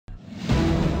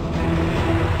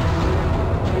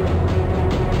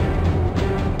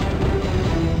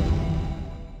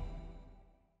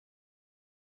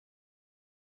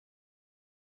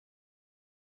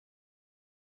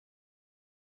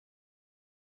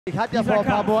Ich hatte ja vor ein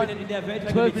paar Monaten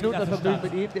 12 Minuten das Vergnügen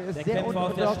mit ihm. Der ist sehr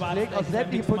unorthodox, schlägt aus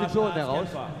sämtlichen Positionen heraus.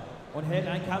 Und hält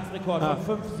einen Kampfrekord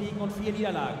von 5 Siegen und 4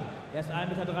 Niederlagen. Er ist 1,83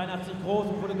 Meter groß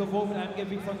und wurde gewogen mit einem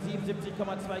Gewicht von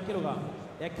 77,2 Kilogramm.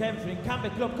 Er kämpft für den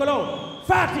Comeback Club Cologne.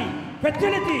 Fatih,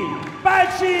 Fatality,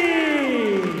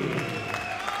 Balci!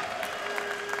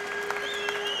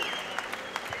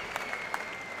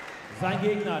 Sein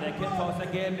Gegner, der Kämpfer aus der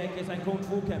gelben Ecke, ist ein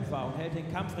Kung-Fu-Kämpfer und hält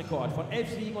den Kampfrekord von 11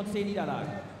 Siegen und 10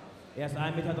 Niederlagen. Er ist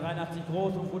 1,83 Meter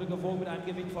groß und wurde gewogen mit einem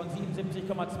Gewicht von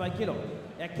 77,2 Kilo.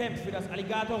 Er kämpft für das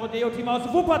Alligator-Rodeo-Team aus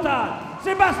Wuppertal.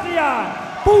 Sebastian,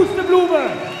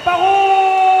 Pusteblume, Baron!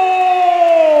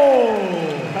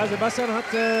 Ja, Sebastian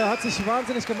hat sich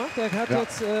wahnsinnig gemacht. Er hat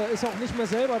jetzt, ist auch nicht mehr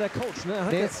selber der Coach. Ne? Er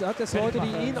hat jetzt Leute,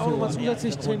 die ihn auch nochmal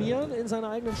zusätzlich trainieren in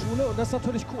seiner eigenen Schule. Und das ist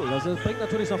natürlich cool. Also das bringt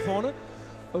natürlich nach vorne.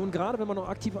 Und gerade wenn man noch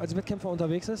aktiv als Wettkämpfer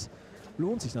unterwegs ist,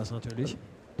 lohnt sich das natürlich.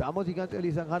 Da muss ich ganz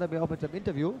ehrlich sagen, hat er mir auch mit seinem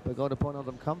Interview, bei gerade vor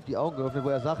unserem Kampf, die Augen geöffnet, wo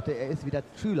er sagte, er ist wieder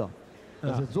Schüler.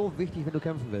 Das ist so wichtig, wenn du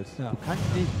kämpfen willst. Du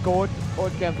kannst nicht Coach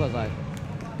und Kämpfer sein.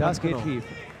 Das geht schief.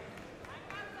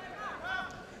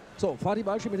 So, Fatih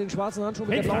Balci mit den schwarzen Handschuhen,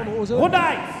 mit der blauen Hose. Runde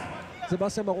 1!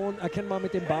 Sebastian Baron erkennbar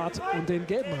mit dem Bart und den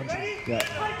gelben Handschuhen. Ja.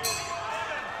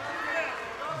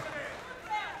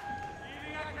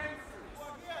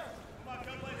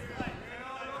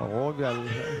 Baron wieder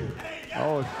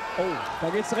aus. Oh, da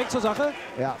geht es direkt zur Sache.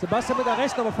 Ja. Sebastian mit der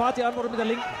rechten, aber Fatih antwortet mit der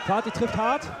linken. Fatih trifft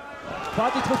hart.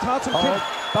 Fatih trifft hart zum Kick.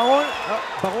 Baron,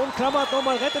 Baron klammert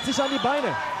nochmal, rettet sich an die Beine.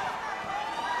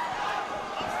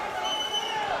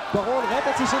 Baron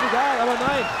rettet sich in die Garde, aber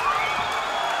nein.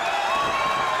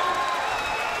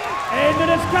 Ende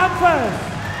des Kampfes!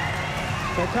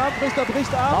 Der Kampfrichter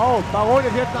bricht ab. Oh, Baron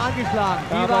ist jetzt angeschlagen.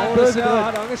 Ja, Baron ist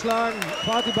hat angeschlagen.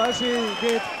 Fatih Balci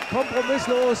geht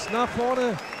kompromisslos nach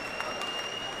vorne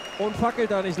und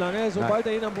fackelt da nicht lange. Sobald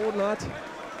er ihn am Boden hat,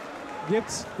 gibt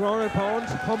es Ground and Pound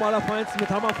vom Allerfeinsten mit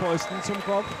Hammerfäusten zum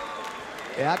Kopf.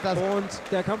 Er hat das und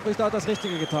der Kampfrichter hat das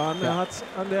Richtige getan. Er hat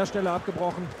an der Stelle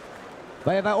abgebrochen.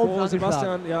 Weil er bei oben wo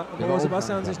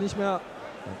Sebastian sich nicht mehr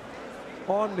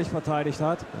ordentlich verteidigt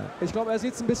hat. Ich glaube, er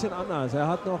sieht es ein bisschen anders. Er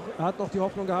hat noch die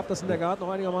Hoffnung gehabt, das in der Guard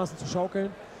noch einigermaßen zu schaukeln.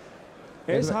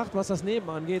 Er ist hart, was das Neben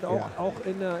angeht, auch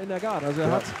in der Guard. Also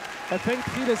er fängt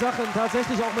viele Sachen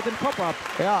tatsächlich auch mit dem Kopf ab.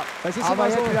 Ja, es ist aber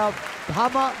immer jetzt so wieder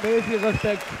hammermäßig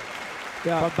Respekt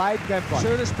von beiden Kämpfern.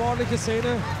 Schöne sportliche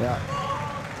Szene. Ja.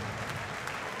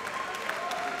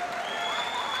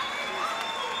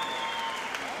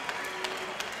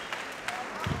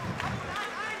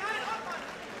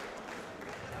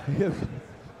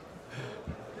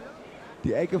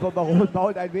 Die Ecke von Baron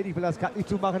baut ein wenig, weil er das Cut nicht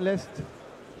zumachen lässt.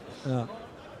 Ja.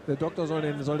 Der Doktor soll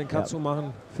den Cut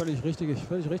zumachen. Völlig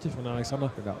richtig von Alexander.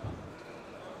 Genau.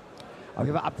 Aber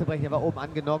hier war abzubrechen, er war oben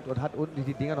angenockt und hat unten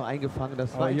die Dinger noch eingefangen.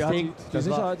 Das war Instinkt.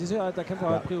 Die Sicherheit der Kämpfer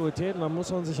hat Priorität. Und dann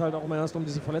muss man sich halt auch mal erst um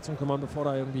diese Verletzung kümmern, bevor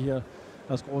da irgendwie hier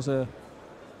das große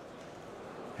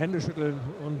Händeschütteln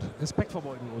und Respekt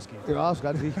verbeugen losgeht. Ja, das ist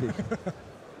ganz wichtig.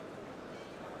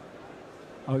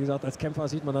 Aber wie gesagt, als Kämpfer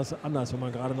sieht man das anders, wenn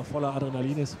man gerade noch voller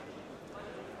Adrenalin ist.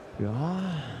 Ja,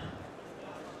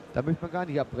 da möchte man gar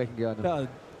nicht abbrechen gerne. Ja,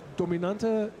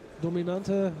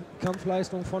 dominante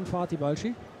Kampfleistung von Fatih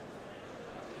Balci.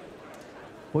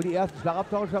 Wo die ersten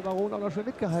Schlagabtausche Baron auch noch schon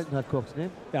mitgehalten hat, kurz, ne?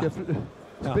 Ja.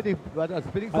 Ja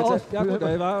gut,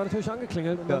 er war natürlich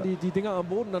angeklingelt und dann die Dinger am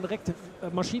Boden dann direkt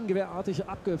maschinengewehrartig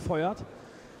abgefeuert.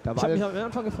 Ich habe mich am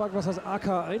Anfang gefragt, was das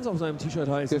AK-1 auf seinem T-Shirt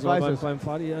heißt beim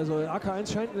Fatih. Also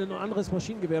AK-1 scheint ein anderes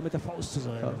Maschinengewehr mit der Faust zu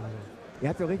sein. Ja. Er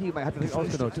hat so richtig gemacht, er hat das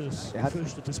ausgenutzt. Er hat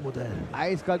gefürchtetes Modell.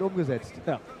 Eiskalt umgesetzt.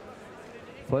 Ja.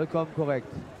 Vollkommen korrekt.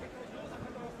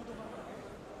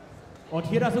 Und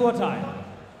hier das Urteil.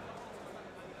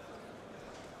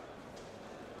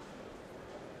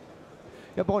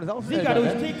 Ja, Baron ist auch Sieger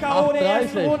durch TKO in der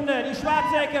ersten Runde, die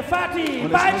schwarze Ecke, Fatih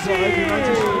Balci!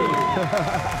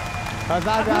 Applaus,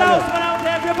 meine Damen und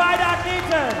Herren, für beide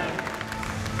Athleten!